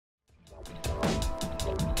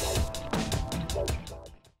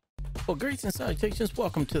Well, greetings and salutations.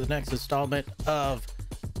 Welcome to the next installment of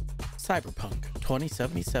Cyberpunk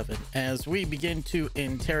 2077 as we begin to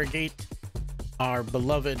interrogate our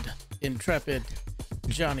beloved, intrepid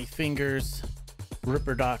Johnny Fingers,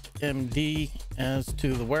 Ripperdoc MD as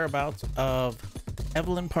to the whereabouts of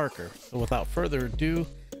Evelyn Parker. So without further ado,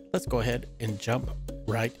 let's go ahead and jump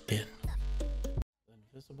right in.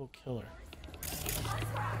 Invisible Killer.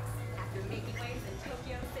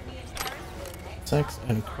 Sex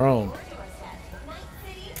and Chrome.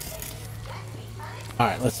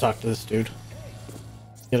 Alright, let's talk to this dude.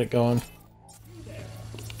 Get it going.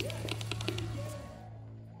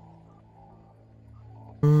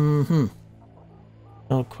 No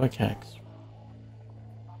quick hacks.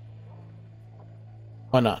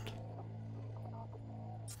 Why not?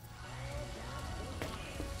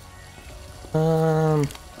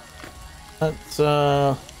 Let's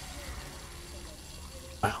wow.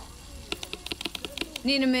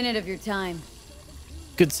 Need a minute of your time.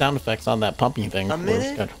 Good sound effects on that pumping thing. A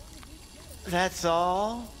minute? Good. That's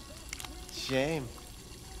all? Shame.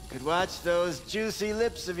 Could watch those juicy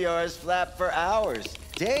lips of yours flap for hours,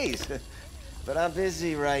 days. But I'm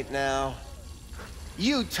busy right now.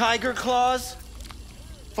 You tiger claws?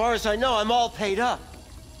 Far as I know, I'm all paid up.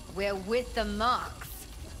 We're with the Mox.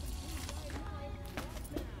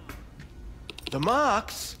 The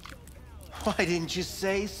Mox? Why didn't you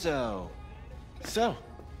say so? So,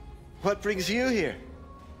 what brings you here?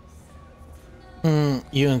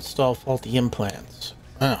 You install faulty implants.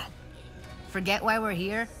 Oh. Forget why we're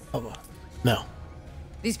here? Oh, no.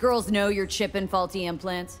 These girls know you're chipping faulty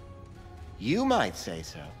implants? You might say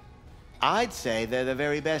so. I'd say they're the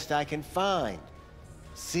very best I can find.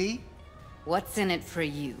 See? What's in it for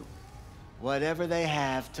you? Whatever they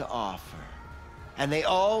have to offer. And they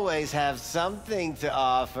always have something to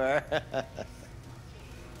offer.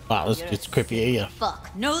 Wow, this dude's creepy AF.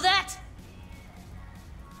 Fuck, know that?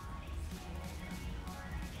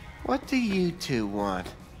 What do you two want?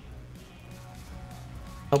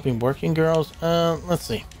 Helping working girls? Let's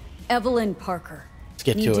see. Evelyn Parker. Let's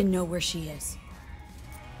get Need to to it. know where she is.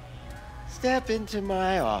 Step into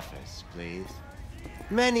my office, please.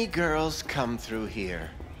 Many girls come through here.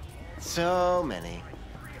 So many.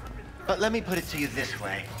 But let me put it to you this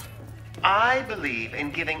way. I believe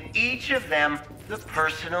in giving each of them the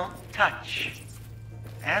personal touch.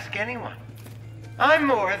 Ask anyone. I'm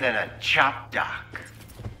more than a chop doc.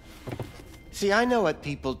 See, I know what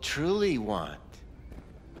people truly want.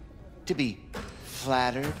 To be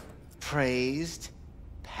flattered, praised,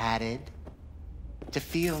 patted. To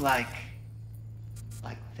feel like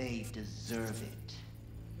they deserve it.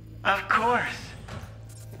 Of course.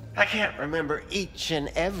 I can't remember each and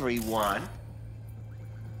every one.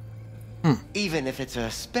 Even if it's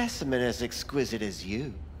a specimen as exquisite as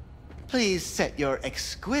you. Please set your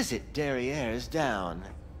exquisite derrieres down.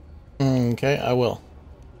 Okay, I will.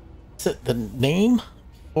 Set the name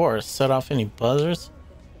or set off any buzzers?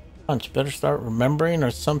 Punch, better start remembering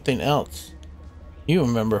or something else. You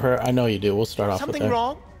remember her. I know you do. We'll start off with Something her.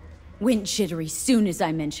 wrong? Went jittery soon as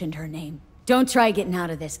I mentioned her name. Don't try getting out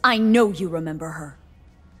of this. I know you remember her.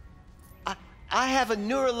 I have a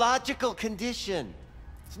neurological condition.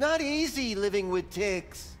 It's not easy living with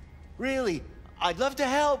tics. Really, I'd love to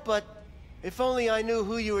help, but if only I knew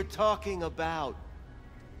who you were talking about.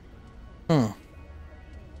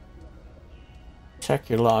 Check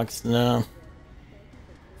your logs now.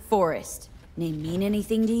 Forrest. Name mean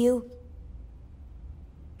anything to you?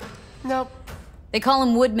 Nope. They call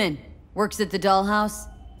him Woodman. Works at the dollhouse.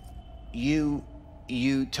 You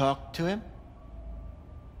talked to him?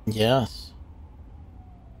 Yes.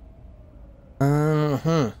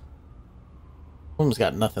 Woman's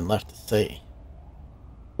got nothing left to say.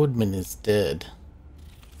 Woodman is dead.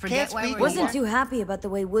 Forget why we're Wasn't too happy about the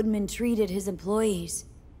way Woodman treated his employees.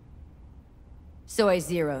 So I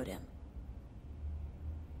zeroed him.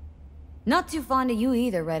 Not too fond of you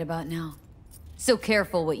either right about now. So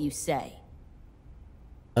careful what you say.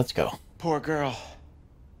 Let's go. Poor girl.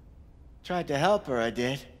 Tried to help her, I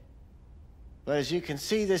did. But as you can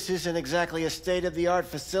see, this isn't exactly a state-of-the-art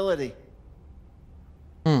facility.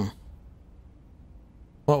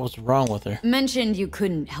 What was wrong with her? Mentioned you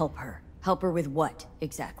couldn't help her. Help her with what,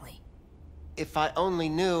 exactly? If I only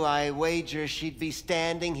knew, I wager she'd be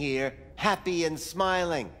standing here, happy and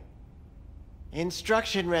smiling.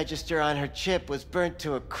 Instruction register on her chip was burnt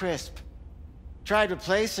to a crisp. Tried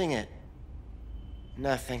replacing it.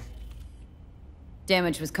 Nothing.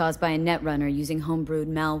 Damage was caused by a netrunner using homebrewed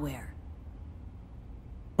malware.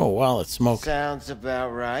 Oh wow, it's smoke. Sounds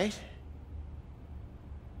about right.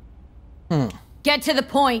 Get to the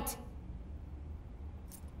point!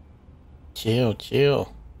 Chill,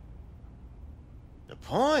 chill. The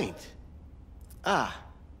point? Ah,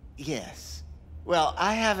 yes. Well,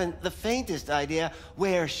 I haven't the faintest idea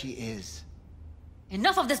where she is.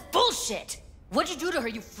 Enough of this bullshit! What'd you do to her,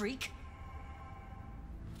 you freak?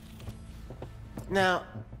 Now,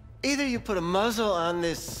 either you put a muzzle on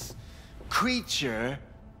this creature,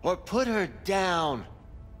 or put her down.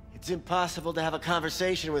 It's impossible to have a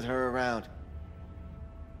conversation with her around.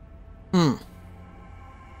 Don't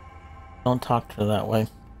talk to her that way.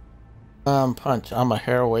 Punch, I'm a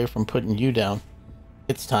hair away from putting you down.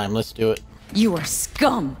 It's time, let's do it. You are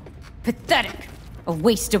scum! Pathetic! A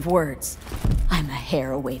waste of words. I'm a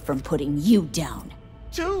hair away from putting you down.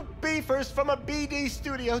 2 beefers from a BD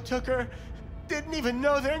studio took her. Didn't even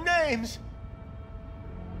know their names.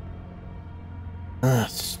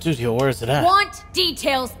 Studio, where's it at? Want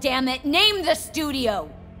details, damn it! Name the studio!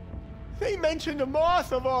 They mentioned a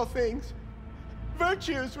moth of all things.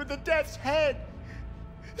 Virtues with the death's head.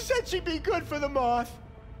 Said she'd be good for the moth.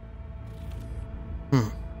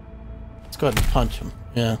 Let's go ahead and punch him.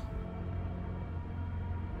 Yeah.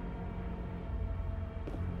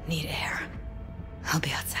 Need air. I'll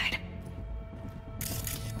be outside.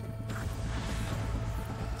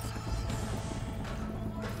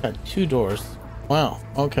 Got 2 doors. Wow,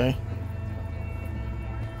 okay.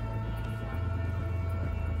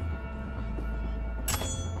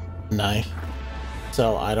 Knife.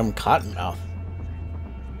 Sell item cottonmouth.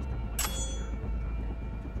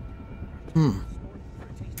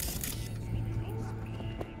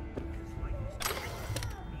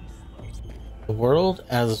 The world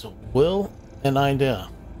as will and idea.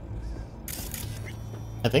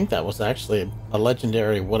 I think that was actually a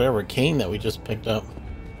legendary whatever cane that we just picked up.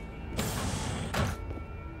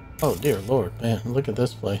 Oh dear lord, man, look at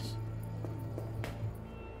this place.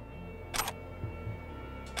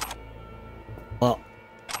 Well,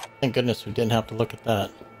 thank goodness we didn't have to look at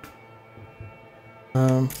that.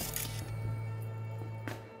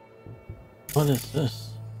 What is this?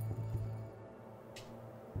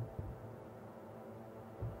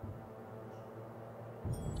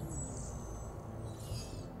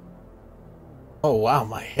 Oh wow,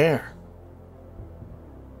 my hair.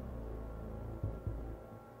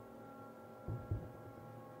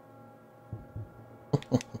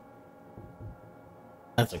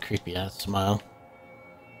 That's a creepy ass smile.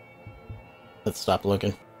 Let's stop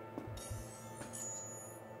looking.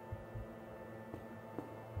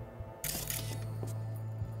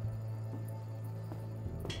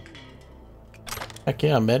 Heck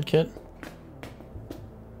yeah, medkit.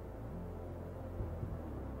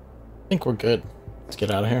 I think we're good. Let's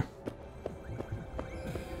get out of here.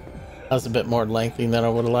 That was a bit more lengthy than I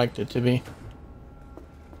would have liked it to be.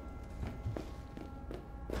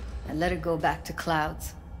 I let her go back to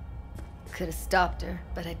Clouds. Could have stopped her,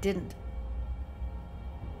 but I didn't.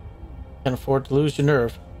 Can't afford to lose your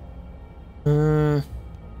nerve. Don't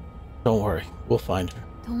worry, we'll find her.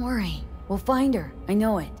 Don't worry. We'll find her. I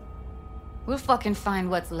know it. We'll fucking find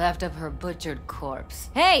what's left of her butchered corpse.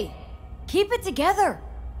 Hey! Keep it together!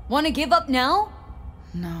 Wanna give up now?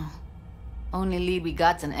 No. Only lead we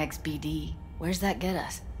got's an XBD. Where's that get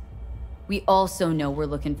us? We also know we're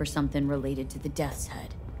looking for something related to the Death's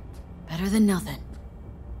Head. Better than nothing.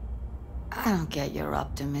 I don't get your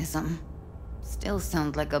optimism. Still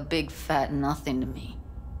sounds like a big fat nothing to me.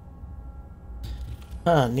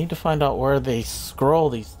 Need to find out where they scroll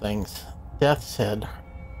these things. Death's Head.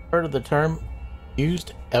 Heard of the term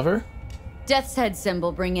used ever? Death's Head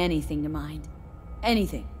symbol bring anything to mind.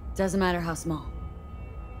 Anything. Doesn't matter how small.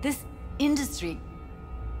 This industry...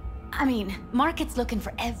 I mean, market's looking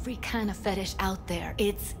for every kind of fetish out there.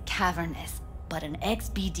 It's cavernous. But an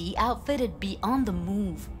XBD outfit'd be on the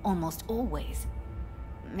move almost always.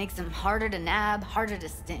 Makes them harder to nab, harder to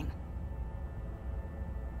sting.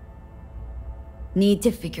 Need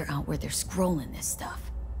to figure out where they're scrolling this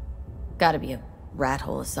stuff. Gotta be a rat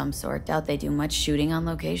hole of some sort. Doubt they do much shooting on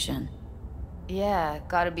location. Yeah,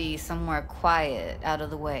 gotta be somewhere quiet, out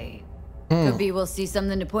of the way. Could be we'll see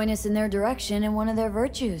something to point us in their direction in one of their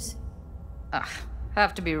virtues. Ugh,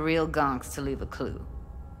 have to be real gonks to leave a clue.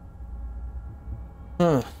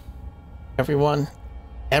 Everyone,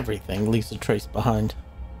 everything leaves a trace behind.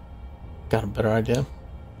 Got a better idea?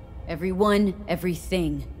 Everyone,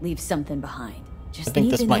 everything leaves something behind. Just I think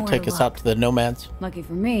this might take us out to the Nomads. Lucky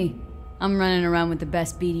for me, I'm running around with the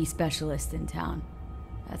best BD specialist in town.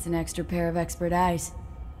 That's an extra pair of expert eyes.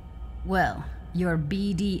 Well, your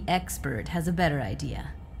BD expert has a better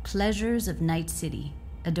idea. Pleasures of Night City,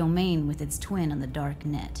 a domain with its twin on the dark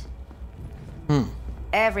net.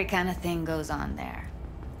 Every kind of thing goes on there.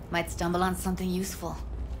 Might stumble on something useful.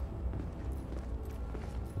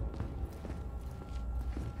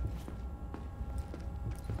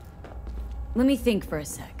 Let me think for a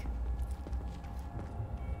sec.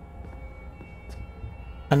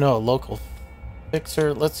 I know a local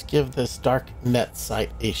fixer. Let's give this darknet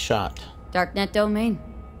site a shot. Darknet domain.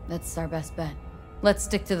 That's our best bet. Let's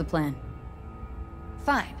stick to the plan.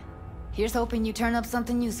 Fine. Here's hoping you turn up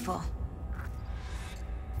something useful.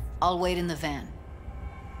 I'll wait in the van.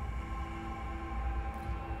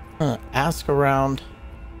 Ask around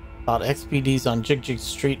about XPDs on Jig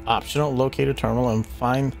Street. Optional. Locate a terminal and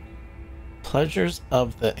find pleasures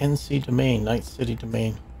of the NC domain, Night City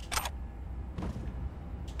domain.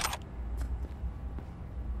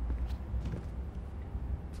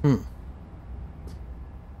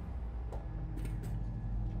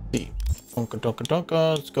 See.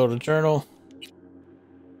 Donka. Let's go to journal.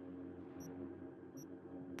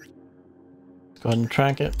 Let's go ahead and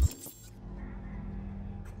track it.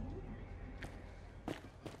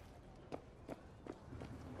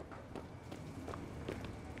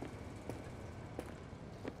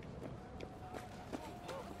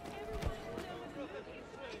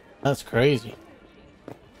 That's crazy.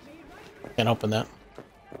 Can't open that.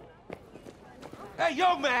 Hey,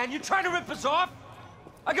 yo, man, you trying to rip us off?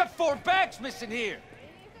 I got 4 bags missing here.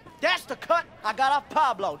 That's the cut I got off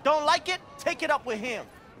Pablo. Don't like it? Take it up with him.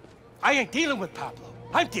 I ain't dealing with Pablo.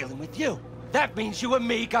 I'm dealing with you. That means you and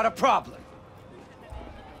me got a problem.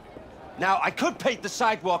 Now, I could paint the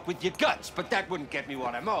sidewalk with your guts, but that wouldn't get me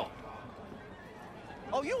what I'm owed.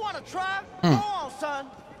 Oh, you want to try? Go on, son.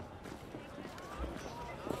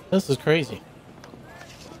 This is crazy.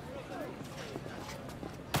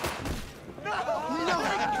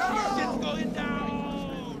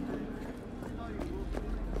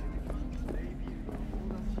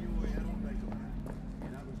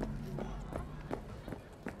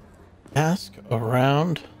 Ask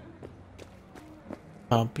around.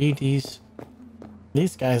 BDs.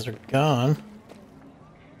 These guys are gone.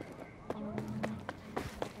 I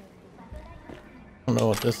don't know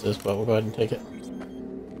what this is, but we'll go ahead and take it.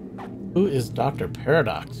 Who is Dr.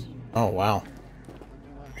 Paradox? Oh, wow.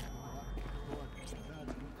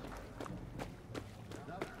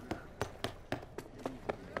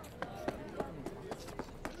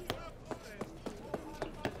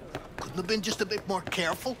 Couldn't have been just a bit more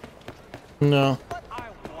careful. No. I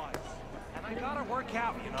was. And I gotta work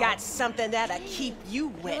out, you know? Got something that'll keep you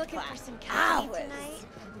wet for hours.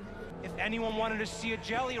 If anyone wanted to see a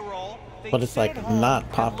jelly roll, they But it's like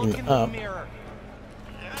not popping up.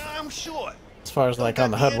 I'm sure. As far as like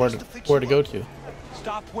on the HUD where to go to.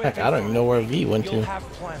 Stop Heck, I don't even know where V went You'll to. have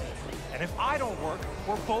plenty. And if I don't work,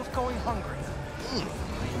 we're both going hungry.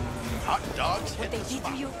 Hot dogs. What they did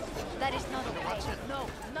to you, that is not okay. No,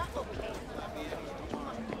 not okay.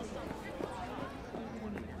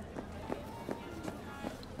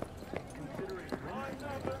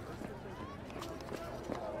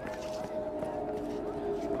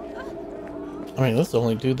 I mean, this is the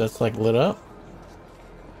only dude that's like lit up.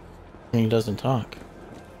 And he doesn't talk.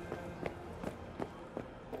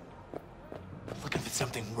 Looking for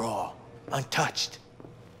something raw, untouched.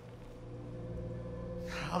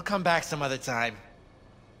 I'll come back some other time.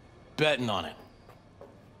 Betting on it.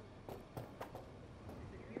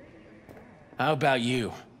 How about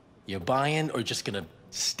you? You buying or just gonna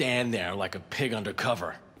stand there like a pig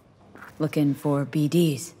undercover? Looking for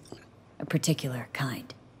BDs. A particular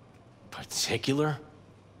kind. Particular?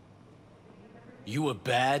 You a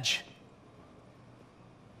badge?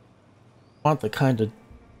 Want the kind of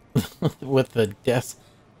with the death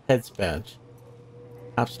heads badge.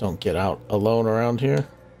 Cops don't get out alone around here.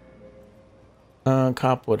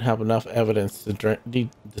 Cop would have enough evidence to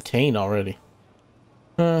detain already.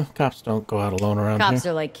 Cops don't go out alone around Cops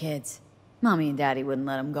here. are like kids. Mommy and Daddy wouldn't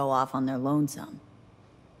let them go off on their lonesome.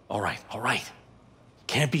 All right.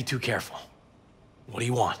 Can't be too careful. What do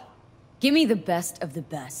you want? Give me the best of the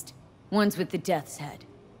best. Ones with the death's head.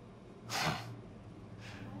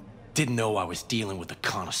 Didn't know I was dealing with a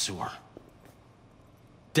connoisseur.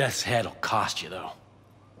 Death's head'll cost you, though.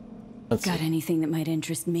 Let's Got see. anything that might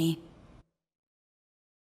interest me?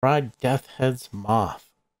 Fried death head's moth.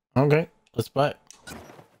 Okay, let's buy it.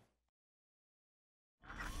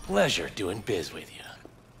 Pleasure doing biz with you.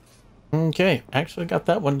 Okay, actually got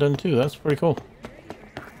that one done too. That's pretty cool.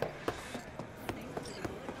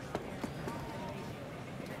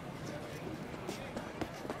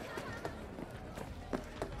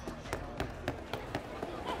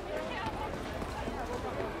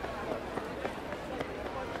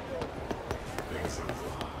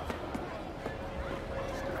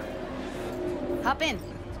 Hop in.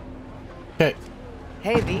 Okay,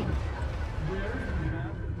 Hey, V.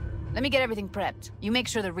 Let me get everything prepped. You make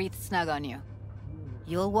sure the wreath's snug on you.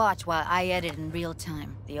 You'll watch while I edit in real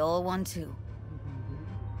time. The old one, too.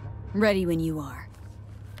 Ready when you are.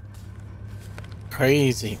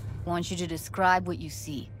 Crazy. Want you to describe what you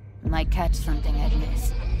see. Might catch something I'd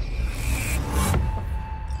miss.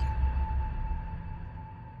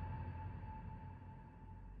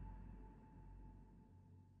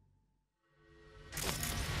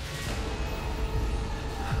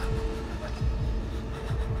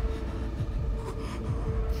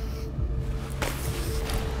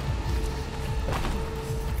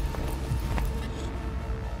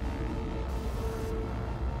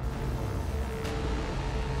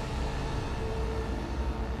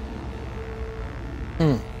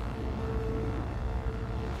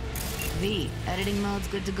 Editing mode's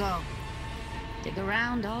good to go. Dig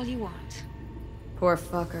around all you want. Poor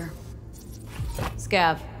fucker.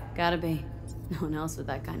 Scav. Gotta be. No one else with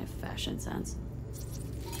that kind of fashion sense.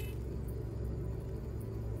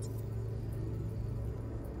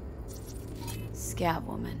 Scav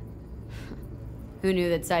woman. Who knew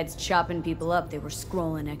that sides chopping people up, they were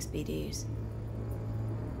scrolling XBDs.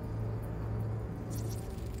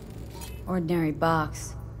 Ordinary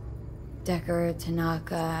box. Decker,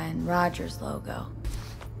 Tanaka, and Rogers logo.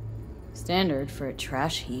 Standard for a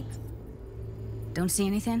trash heap. Don't see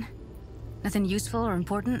anything? Nothing useful or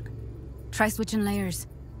important? Try switching layers.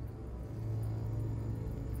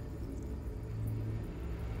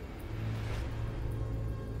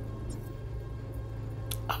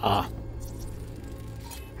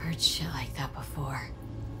 Heard shit like that before.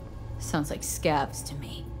 Sounds like scabs to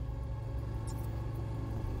me.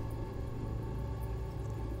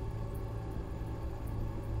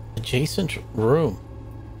 Adjacent room.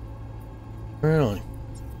 Really?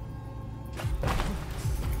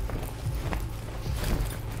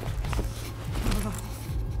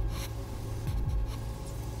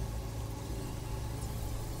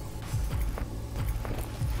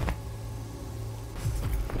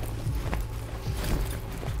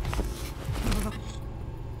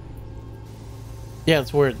 Yeah,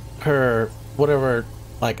 it's weird. Her whatever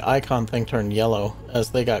like icon thing turned yellow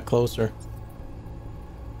as they got closer.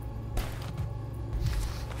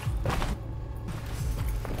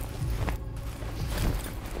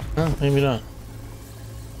 Oh, maybe not.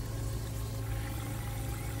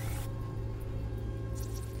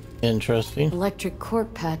 Interesting. Electric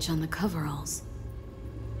cork patch on the coveralls.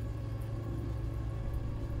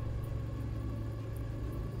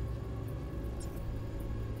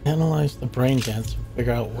 Analyze the brain dance and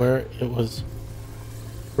figure out where it was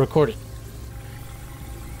recorded.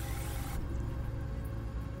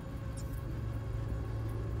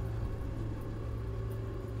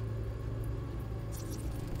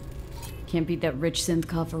 Can't beat that rich synth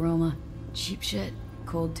cough aroma. Cheap shit.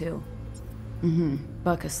 Cold too.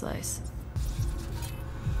 Buck a slice.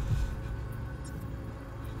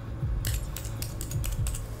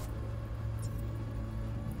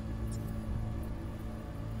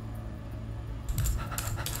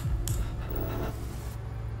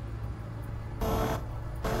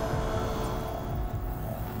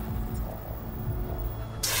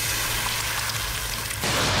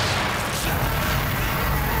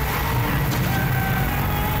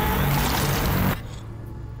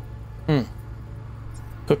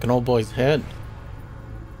 Cooking old boy's head.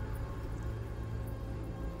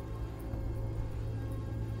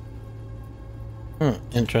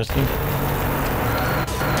 Interesting.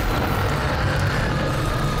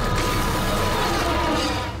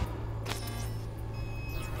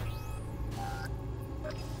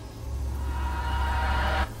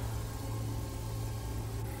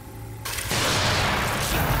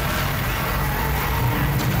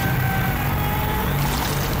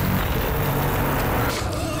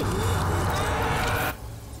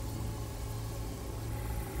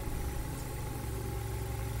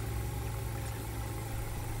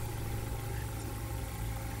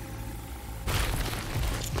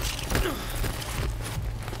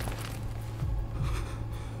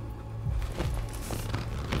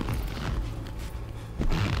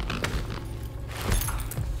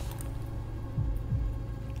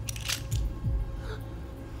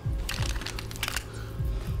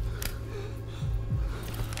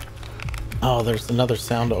 Oh, there's another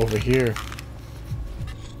sound over here.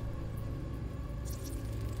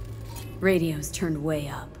 Radio's turned way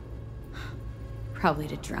up. Probably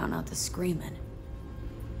to drown out the screaming.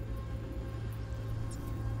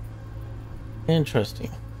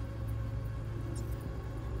 Interesting.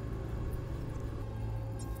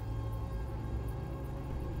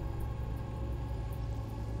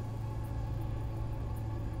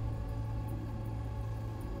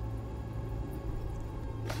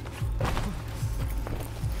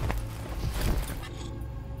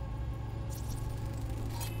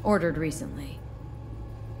 Ordered recently.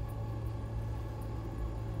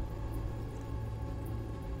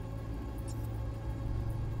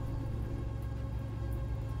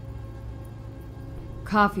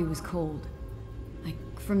 coffee was cold. Like,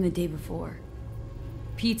 from the day before.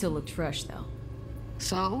 Pizza looked fresh, though.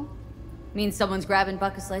 So? Means someone's grabbing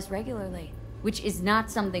Buck a Slice regularly. Which is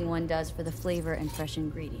not something one does for the flavor and fresh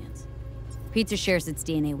ingredients. Pizza shares its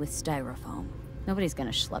DNA with styrofoam. Nobody's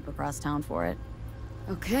gonna schlep across town for it.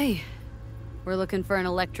 Okay. We're looking for an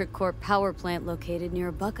electric core power plant located near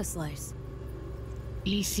a Buck a Slice.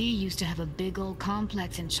 EC used to have a big old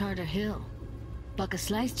complex in Charter Hill. Buck a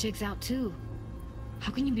Slice checks out too.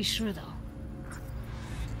 How can you be sure though?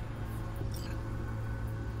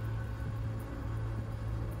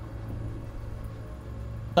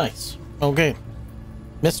 Nice. Okay.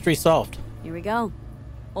 Mystery solved. Here we go.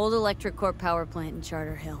 Old electric core power plant in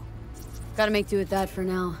Charter Hill. Gotta make do with that for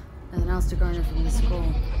now. Nothing else to garner from this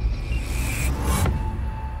school.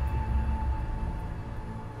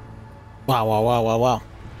 Wow.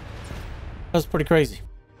 That's pretty crazy.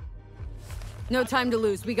 No time to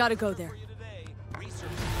lose. We gotta go there.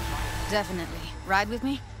 Definitely. Ride with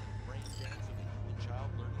me?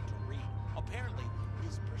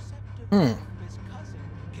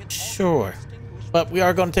 Sure. But we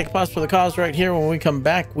are going to take a pause for the cause right here. When we come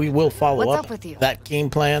back, we will follow What's up up with you? that game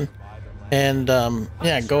plan and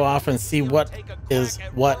yeah, go off and see what is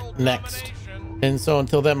what next. And so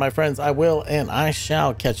until then, my friends, I will and I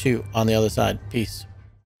shall catch you on the other side. Peace.